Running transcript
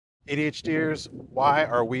ADHDers, why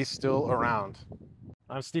are we still around?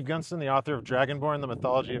 I'm Steve Gunson, the author of Dragonborn, The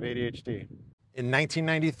Mythology of ADHD. In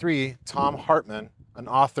 1993, Tom Hartman, an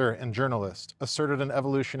author and journalist, asserted an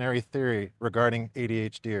evolutionary theory regarding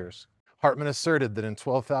ADHDers. Hartman asserted that in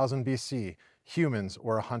 12,000 BC, humans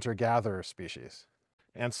were a hunter-gatherer species.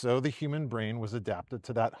 And so the human brain was adapted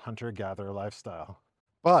to that hunter-gatherer lifestyle.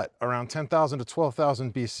 But around 10,000 to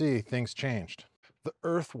 12,000 BC, things changed. The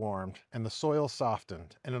earth warmed and the soil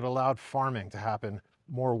softened, and it allowed farming to happen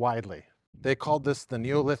more widely. They called this the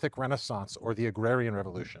Neolithic Renaissance or the Agrarian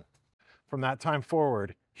Revolution. From that time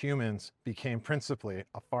forward, humans became principally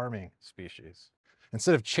a farming species.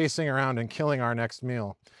 Instead of chasing around and killing our next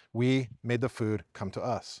meal, we made the food come to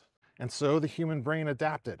us. And so the human brain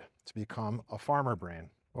adapted to become a farmer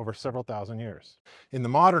brain over several thousand years. In the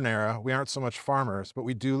modern era, we aren't so much farmers, but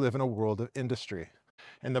we do live in a world of industry.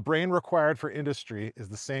 And the brain required for industry is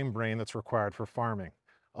the same brain that's required for farming,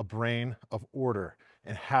 a brain of order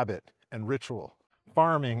and habit and ritual.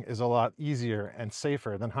 Farming is a lot easier and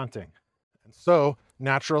safer than hunting. And so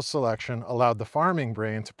natural selection allowed the farming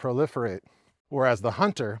brain to proliferate, whereas the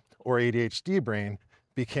hunter or ADHD brain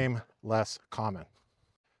became less common.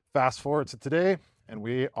 Fast forward to today, and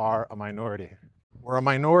we are a minority. We're a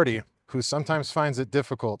minority who sometimes finds it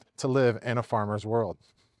difficult to live in a farmer's world.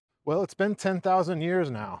 Well, it's been 10,000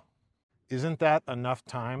 years now. Isn't that enough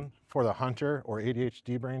time for the hunter or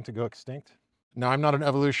ADHD brain to go extinct? Now, I'm not an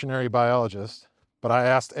evolutionary biologist, but I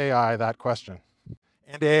asked AI that question.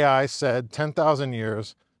 And AI said 10,000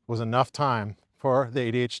 years was enough time for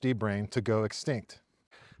the ADHD brain to go extinct.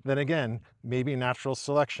 Then again, maybe natural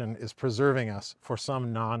selection is preserving us for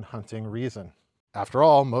some non-hunting reason. After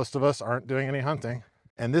all, most of us aren't doing any hunting.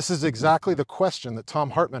 And this is exactly the question that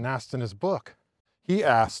Tom Hartman asked in his book. He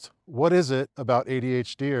asked, what is it about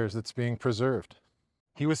ADHDers that's being preserved?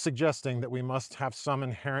 He was suggesting that we must have some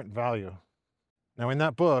inherent value. Now, in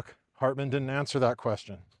that book, Hartman didn't answer that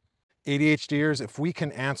question. ADHDers, if we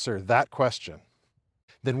can answer that question,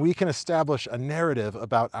 then we can establish a narrative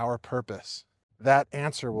about our purpose. That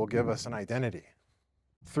answer will give us an identity.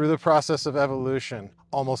 Through the process of evolution,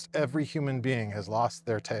 almost every human being has lost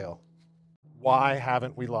their tail. Why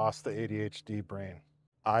haven't we lost the ADHD brain?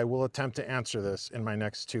 I will attempt to answer this in my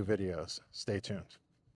next 2 videos. Stay tuned.